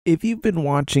If you've been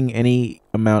watching any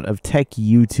amount of tech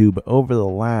YouTube over the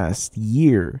last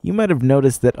year, you might have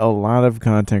noticed that a lot of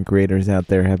content creators out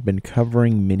there have been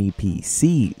covering mini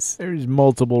PCs. There's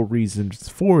multiple reasons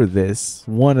for this.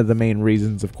 One of the main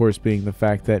reasons, of course, being the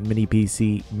fact that mini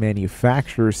PC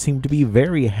manufacturers seem to be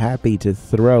very happy to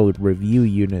throw review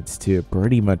units to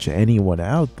pretty much anyone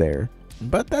out there.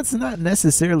 But that's not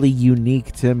necessarily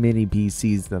unique to mini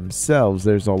PCs themselves.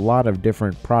 There's a lot of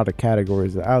different product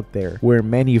categories out there where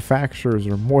manufacturers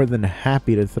are more than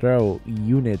happy to throw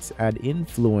units at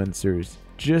influencers,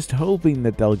 just hoping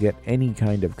that they'll get any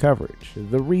kind of coverage.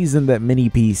 The reason that mini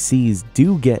PCs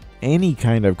do get any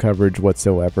kind of coverage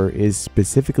whatsoever is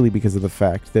specifically because of the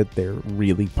fact that they're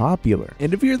really popular.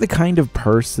 And if you're the kind of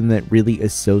person that really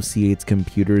associates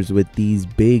computers with these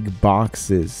big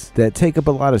boxes that take up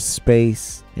a lot of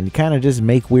space and kind of just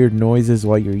make weird noises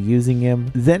while you're using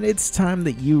them, then it's time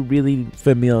that you really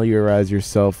familiarize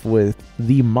yourself with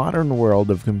the modern world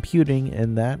of computing,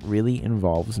 and that really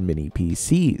involves mini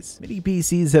PCs. Mini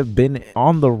PCs have been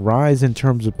on the rise in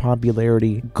terms of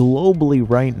popularity globally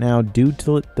right now due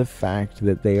to the fact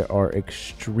that they are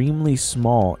extremely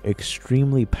small,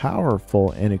 extremely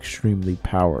powerful, and extremely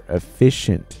power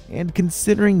efficient. And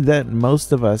considering that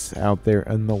most of us out there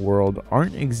in the world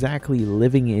aren't exactly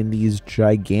living in these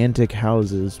gigantic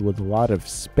houses with a lot of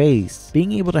space,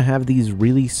 being able to have these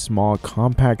really small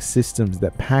compact systems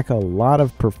that pack a lot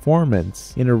of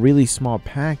performance in a really small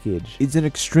package is an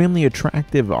extremely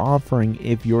attractive offering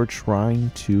if you're trying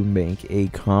to make a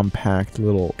compact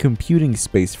little computing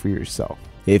space for yourself.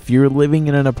 If you're living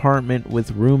in an apartment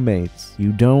with roommates,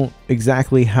 you don't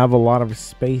exactly have a lot of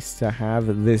space to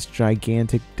have this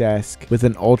gigantic desk with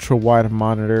an ultra wide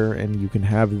monitor, and you can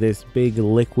have this big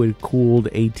liquid cooled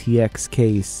ATX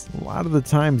case. A lot of the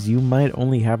times you might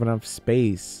only have enough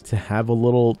space to have a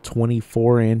little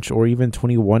 24-inch or even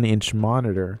 21-inch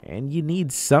monitor, and you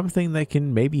need something that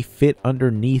can maybe fit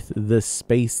underneath the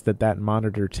space that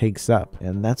monitor takes up.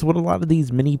 And that's what a lot of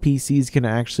these mini PCs can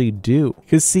actually do.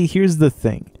 Because see, here's the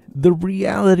thing. The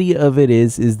reality of it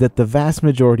is that the vast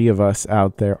majority of us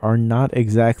out there are not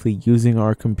exactly using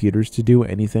our computers to do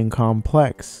anything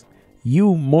complex.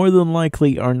 You more than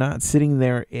likely are not sitting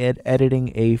there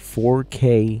editing a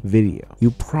 4K video. You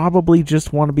probably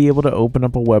just want to be able to open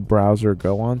up a web browser,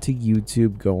 go onto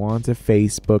YouTube, go onto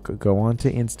Facebook, go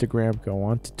onto Instagram, go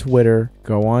onto Twitter,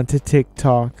 go onto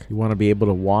TikTok. You want to be able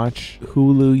to watch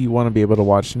Hulu, you want to be able to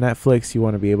watch Netflix, you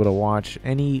want to be able to watch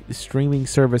any streaming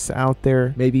service out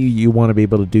there. Maybe you want to be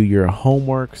able to do your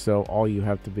homework, so all you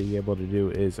have to be able to do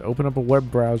is open up a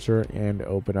web browser and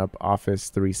open up Office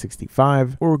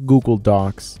 365 or Google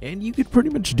Docs, and you could pretty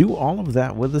much do all of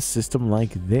that with a system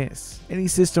like this. Any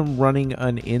system running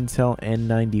an Intel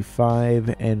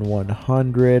N95,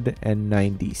 N100,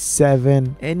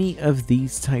 N97, any of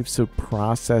these types of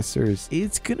processors,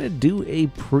 it's gonna do a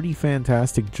pretty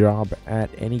fantastic job at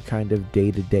any kind of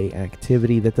day-to-day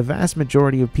activity that the vast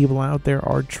majority of people out there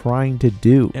are trying to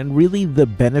do. And really the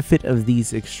benefit of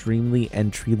these extremely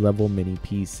entry-level mini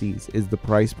PCs is the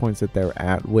price points that they're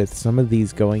at, with some of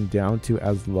these going down to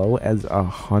as low as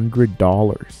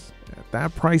 $100. At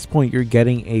that price point, you're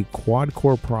getting a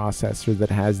quad-core processor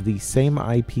that has the same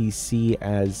IPC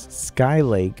as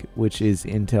Skylake, which is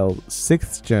Intel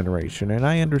 6th generation, and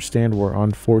I understand we're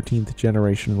on 14th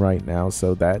generation right now,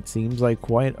 so that seems like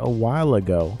quite a while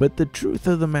ago. But the truth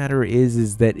of the matter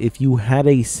is that if you had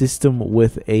a system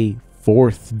with a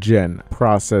 4th gen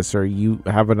processor, you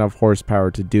have enough horsepower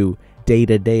to do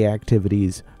day-to-day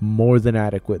activities more than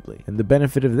adequately. And the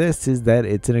benefit of this is that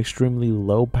it's an extremely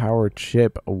low power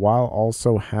chip while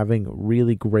also having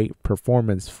really great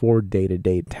performance for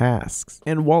day-to-day tasks.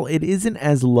 And while it isn't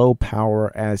as low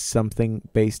power as something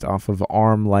based off of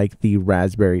ARM like the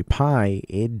Raspberry Pi,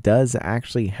 it does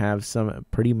actually have some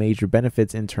pretty major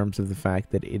benefits in terms of the fact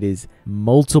that it is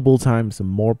multiple times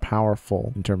more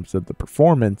powerful in terms of the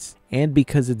performance. And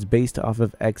because it's based off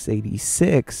of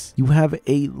x86, you have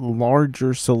a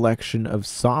larger selection of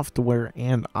software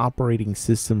and operating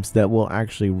systems that will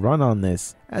actually run on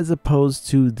this, as opposed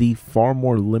to the far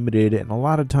more limited and a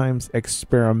lot of times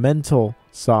experimental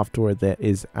software that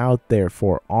is out there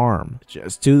for ARM.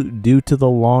 Just due to the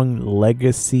long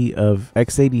legacy of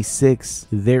x86,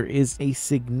 there is a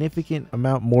significant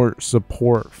amount more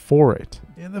support for it.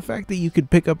 And the fact that you could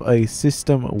pick up a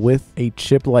system with a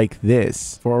chip like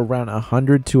this for around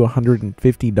 $100 to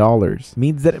 $150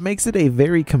 means that it makes it a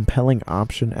very compelling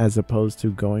option as opposed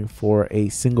to going for a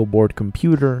single board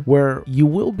computer where you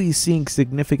will be seeing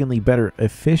significantly better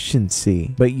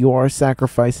efficiency, but you are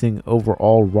sacrificing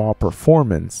overall raw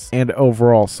performance and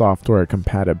overall software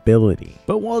compatibility.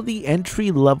 But while the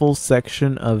entry-level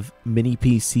section of mini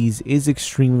PCs is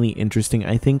extremely interesting,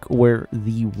 I think where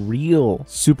the real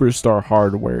superstar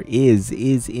hardware is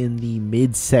in the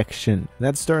mid-section.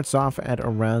 That starts off at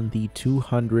around the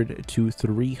 $200 to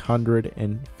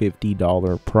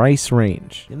 $350 price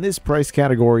range. In this price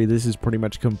category, this is pretty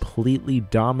much completely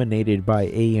dominated by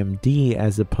AMD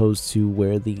as opposed to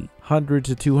where the $100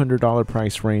 to $200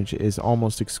 price range is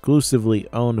almost exclusively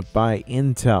owned by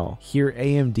Intel. Here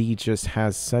AMD just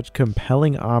has such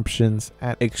compelling options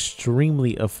at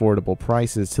extremely affordable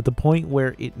prices to the point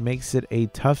where it makes it a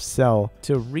tough sell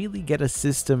to really get a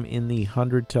system in the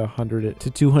 $100 to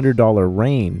 $200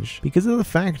 range because of the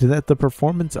fact that the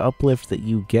performance uplift that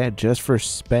you get just for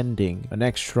spending an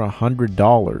extra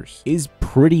 $100 is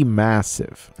pretty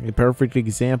massive. A perfect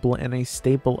example and a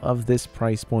staple of this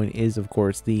price point is of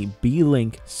course the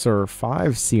Beelink Sur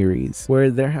 5 series, where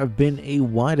there have been a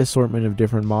wide assortment of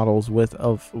different models with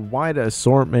a wide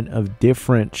assortment of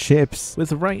different chips,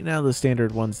 with right now the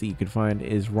standard ones that you could find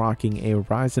is rocking a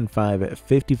Ryzen 5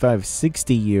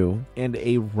 5560U and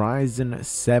a Ryzen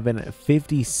 7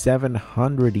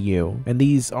 5700U, and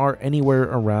these are anywhere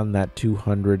around that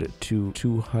 $200 to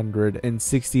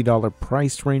 $260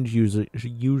 price range,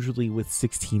 usually with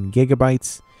 16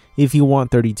 gigabytes. If you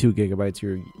want 32 gigabytes,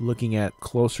 you're looking at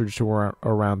closer to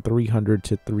around $300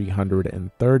 to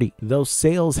 $330. Those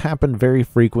sales happen very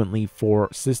frequently for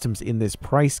systems in this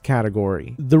price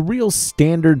category. The real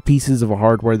standard pieces of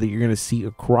hardware that you're going to see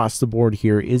across the board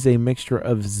here is a mixture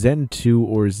of Zen 2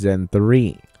 or Zen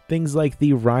 3. Things like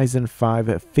the Ryzen 5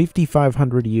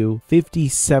 5500U,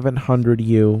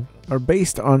 5700U, are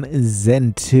based on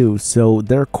Zen 2, so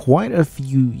they're quite a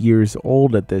few years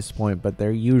old at this point, but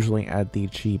they're usually at the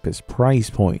cheapest price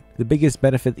point. The biggest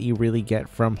benefit that you really get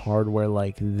from hardware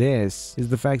like this is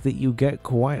the fact that you get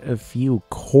quite a few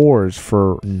cores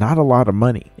for not a lot of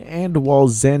money. And while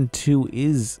Zen 2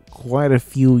 is quite a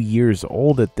few years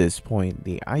old at this point,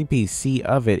 the IPC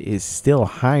of it is still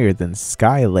higher than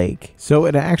Skylake, so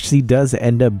it actually does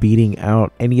end up beating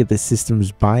out any of the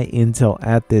systems by Intel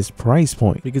at this price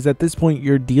point, because at this point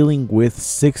you're dealing with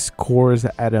 6 cores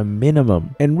at a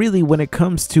minimum. And really, when it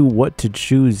comes to what to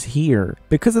choose here,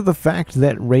 because of the fact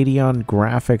that Radeon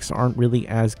graphics aren't really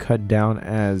as cut down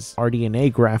as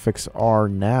RDNA graphics are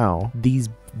now, these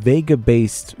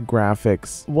Vega-based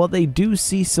graphics, while they do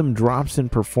see some drops in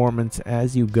performance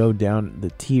as you go down the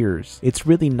tiers, it's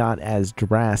really not as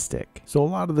drastic. So a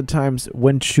lot of the times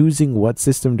when choosing what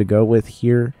system to go with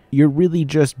here, you're really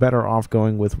just better off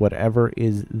going with whatever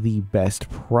is the best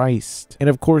priced. And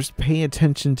of course, pay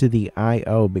attention to the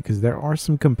I/O because there are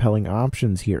some compelling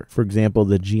options here. For example,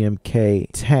 the GMK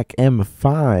Tech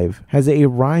M5 has a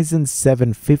Ryzen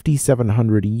 7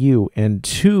 5700U and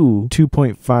two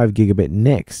 2.5 gigabit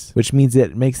NICs, which means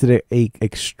that it makes it a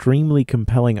extremely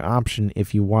compelling option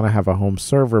if you want to have a home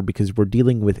server, because we're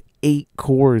dealing with 8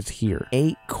 cores here.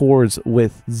 8 cores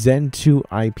with Zen 2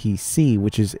 IPC,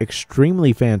 which is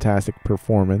extremely fantastic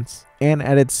performance. And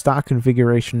at its stock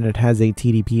configuration, it has a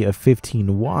TDP of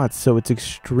 15 watts, so it's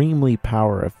extremely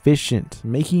power efficient,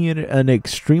 making it an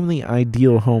extremely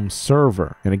ideal home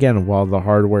server. And again, while the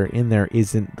hardware in there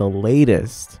isn't the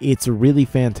latest, it's a really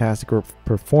fantastic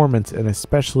performance, and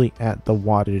especially at the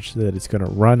wattage that it's going to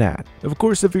run at. Of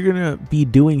course, if you're going to be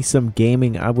doing some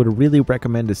gaming, I would really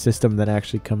recommend a system that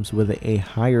actually comes with a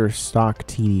higher stock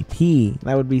TDP.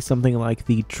 That would be something like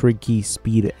the Trigkey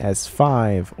Speed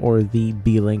S5 or the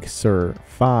Beelink Sur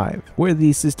 5, where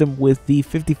the system with the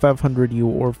 5500U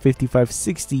or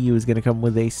 5560U is going to come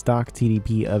with a stock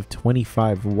TDP of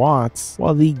 25 watts,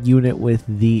 while the unit with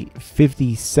the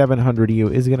 5700U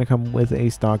is going to come with a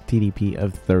stock TDP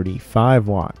of 35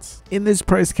 watts. In this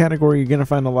price category, you're going to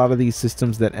find a lot of these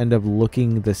systems that end up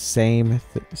looking the same.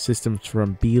 Systems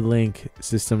from Beelink,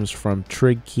 systems from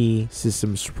Trigkey,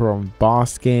 systems from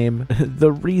Boss Game.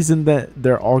 The reason that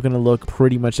they're all going to look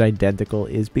pretty much identical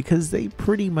is because they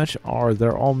pretty much are.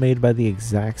 They're all made by the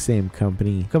exact same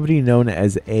company known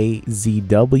as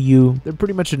AZW. They're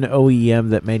pretty much an OEM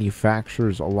that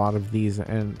manufactures a lot of these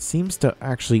and seems to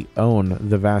actually own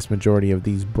the vast majority of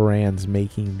these brands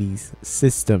making these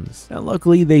systems. Now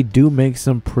luckily they do make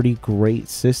some pretty great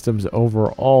systems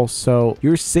overall, so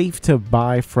you're safe to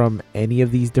buy from any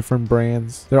of these different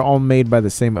brands. They're all made by the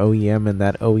same OEM, and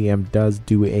that OEM does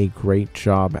do a great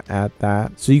job at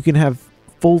that. So you can have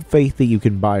full faith that you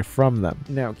can buy from them.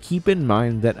 Now, keep in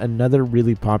mind that another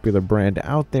really popular brand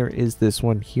out there is this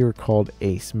one here called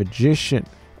Ace Magician.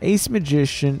 Ace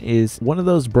Magician is one of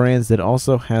those brands that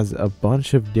also has a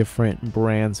bunch of different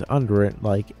brands under it,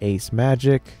 like Ace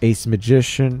Magic, Ace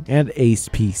Magician, and Ace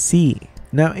PC.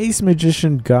 Now, Ace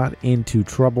Magician got into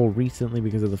trouble recently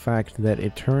because of the fact that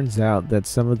it turns out that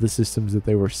some of the systems that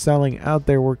they were selling out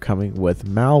there were coming with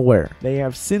malware. They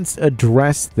have since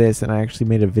addressed this, and I actually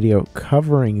made a video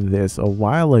covering this a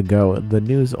while ago. The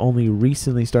news only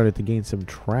recently started to gain some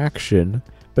traction,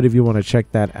 but if you want to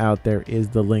check that out, there is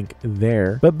the link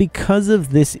there. But because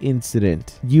of this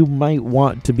incident, you might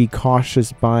want to be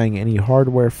cautious buying any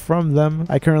hardware from them.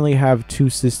 I currently have two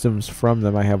systems from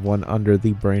them. I have one under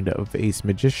the brand of Ace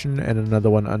Magician and another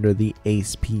one under the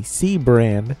Ace PC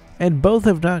brand, and both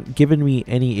have not given me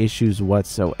any issues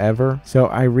whatsoever. So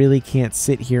I really can't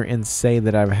sit here and say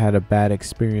that I've had a bad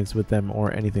experience with them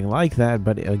or anything like that.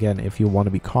 But again, if you want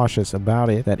to be cautious about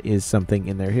it, that is something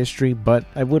in their history. But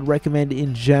I would recommend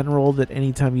in general that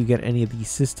anytime you get any of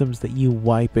these systems that you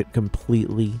wipe it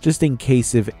completely, just in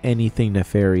case if anything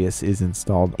nefarious is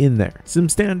installed in there. Some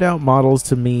standout models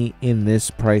to me in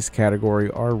this price category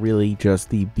are really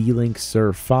just the Beelink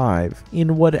Sur 5.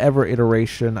 In whatever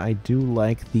iteration, I do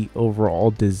like the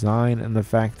overall design and the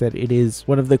fact that it is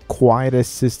one of the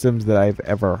quietest systems that I've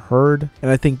ever heard,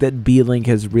 and I think that Beelink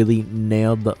has really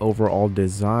nailed the overall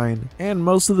design. And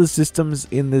most of the systems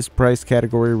in this price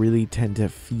category really tend to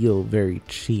feel very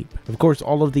cheap. Of course,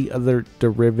 all of the other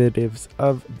derivatives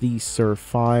of the Sur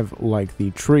 5, like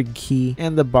the Trig Key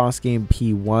and the Boss Game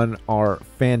P1, are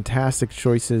fantastic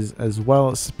choices as well,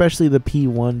 especially the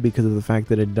P1 because of the fact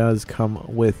that it does come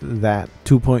with that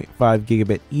 2.5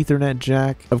 gigabit Ethernet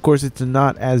jack. Of course, it's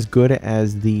not as good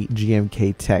as the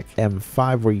GMK Tech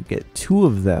M5 where you get two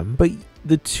of them, but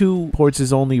the 2 ports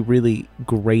is only really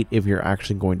great if you're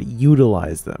actually going to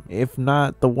utilize them. If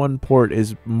not, the 1 port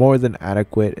is more than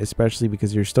adequate, especially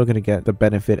because you're still going to get the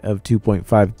benefit of 2.5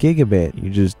 gigabit.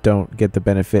 You just don't get the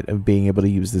benefit of being able to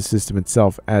use the system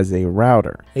itself as a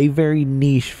router. A very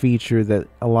niche feature that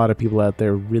a lot of people out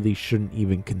there really shouldn't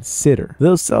even consider.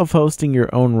 Though self-hosting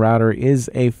your own router is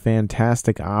a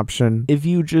fantastic option, if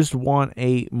you just want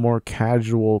a more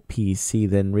casual PC,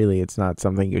 then really it's not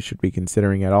something you should be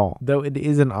considering at all. Though it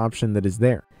is an option that is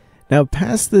there. Now,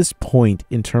 past this point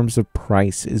in terms of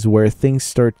price is where things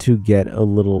start to get a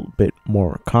little bit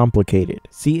more complicated.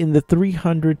 See, in the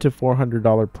 $300 to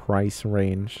 $400 price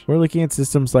range, we're looking at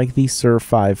systems like the Sur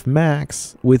 5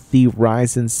 Max with the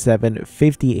Ryzen 7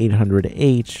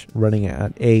 5800H running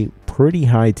at a pretty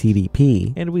high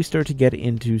TDP, and we start to get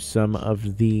into some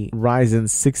of the Ryzen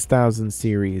 6000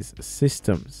 series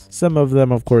systems. Some of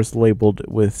them, of course, labeled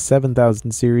with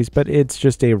 7000 series, but it's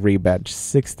just a rebadged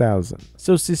 6000.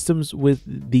 So systems with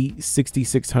the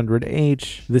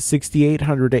 6600H, the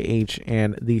 6800H,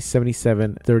 and the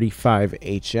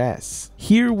 7735HS.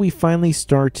 Here we finally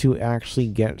start to actually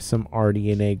get some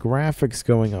RDNA graphics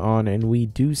going on, and we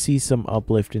do see some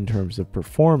uplift in terms of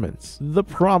performance. The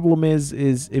problem is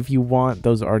if you want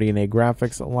those RDNA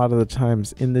graphics, a lot of the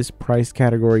times in this price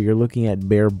category you're looking at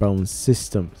bare bones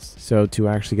systems. So to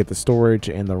actually get the storage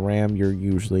and the RAM, you're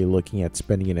usually looking at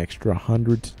spending an extra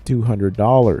 $100 to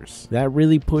 $200. That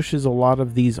really pushes a lot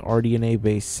of these RDNA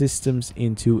based systems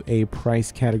into a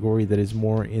price category that is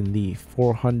more in the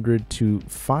 $400 to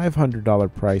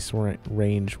 $500 price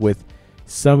range, with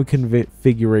some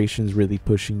configurations really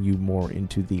pushing you more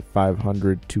into the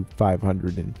 $500 to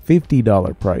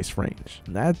 $550 price range.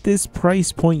 At this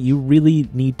price point, you really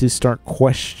need to start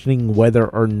questioning whether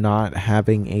or not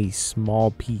having a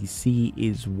small PC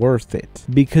is worth it,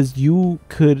 because you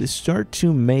could start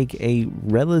to make a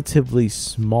relatively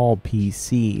small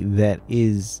PC that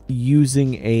is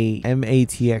using a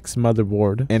MATX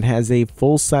motherboard and has a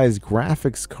full-size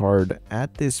graphics card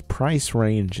at this price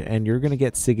range, and you're going to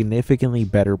get significantly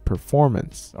better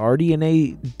performance.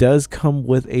 RDNA does come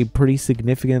with a pretty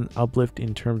significant uplift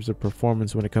in terms of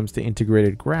performance when it comes to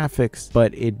integrated graphics,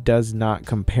 but it does not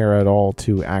compare at all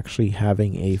to actually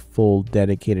having a full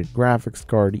dedicated graphics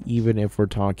card, even if we're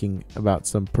talking about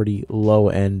some pretty low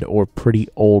end or pretty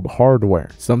old hardware.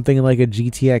 Something like a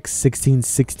GTX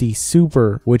 1660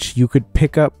 Super, which you could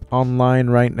pick up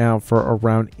online right now for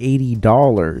around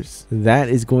 $80, that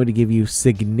is going to give you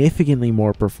significantly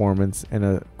more performance, and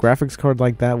a graphics card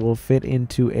like that will fit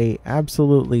into a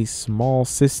absolutely small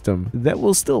system that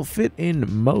will still fit in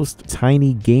most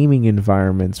tiny gaming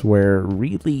environments, where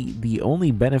really the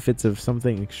only benefits of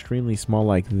something extremely small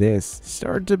like this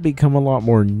start to become a lot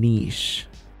more niche.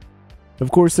 Of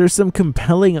course, there's some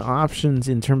compelling options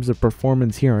in terms of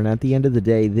performance here, and at the end of the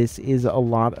day, this is a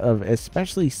lot of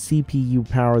especially CPU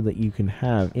power that you can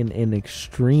have in an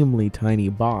extremely tiny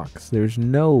box. There's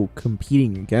no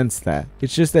competing against that.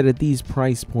 It's just that at these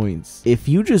price points, if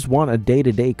you just want a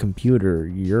day-to-day computer,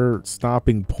 your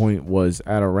stopping point was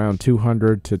at around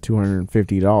 $200 to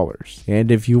 $250.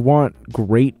 And if you want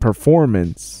great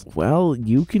performance, well,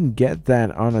 you can get that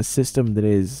on a system that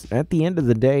is, at the end of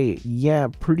the day, yeah,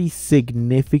 pretty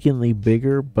significantly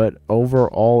bigger, but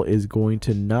overall is going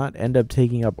to not end up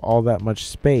taking up all that much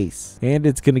space. And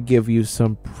it's going to give you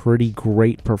some pretty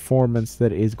great performance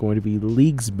that is going to be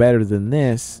leagues better than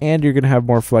this, and you're going to have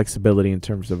more flexibility in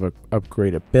terms of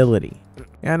upgradability.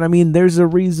 And I mean, there's a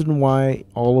reason why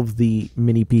all of the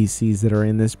mini PCs that are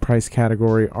in this price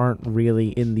category aren't really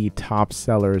in the top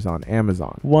sellers on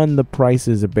Amazon. One, the price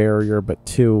is a barrier, but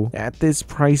two, at this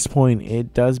price point,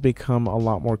 it does become a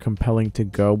lot more compelling to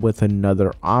go with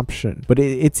another option. But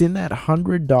it's in that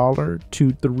 $100 to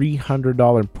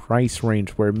 $300 price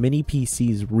range where mini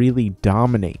PCs really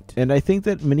dominate. And I think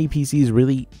that mini PCs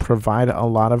really provide a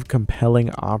lot of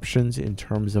compelling options in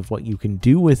terms of what you can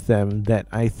do with them, that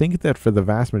I think that for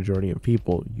the vast majority of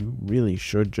people, you really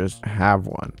should just have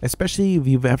one. Especially if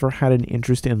you've ever had an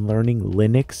interest in learning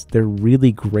Linux, they're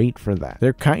really great for that.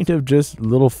 They're kind of just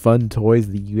little fun toys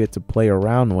that you get to play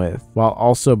around with, while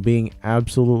also being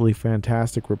absolutely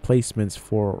fantastic replacements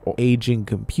for aging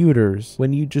computers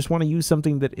when you just want to use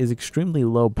something that is extremely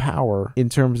low power in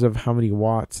terms of how many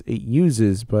watts it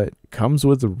uses, but comes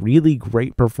with a really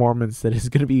great performance that is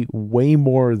going to be way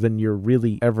more than you're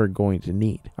really ever going to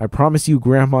need. I promise you,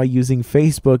 grandma using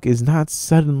Facebook is not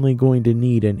suddenly going to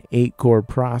need an 8-core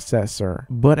processor,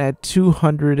 but at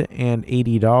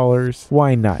 $280,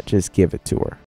 why not just give it to her?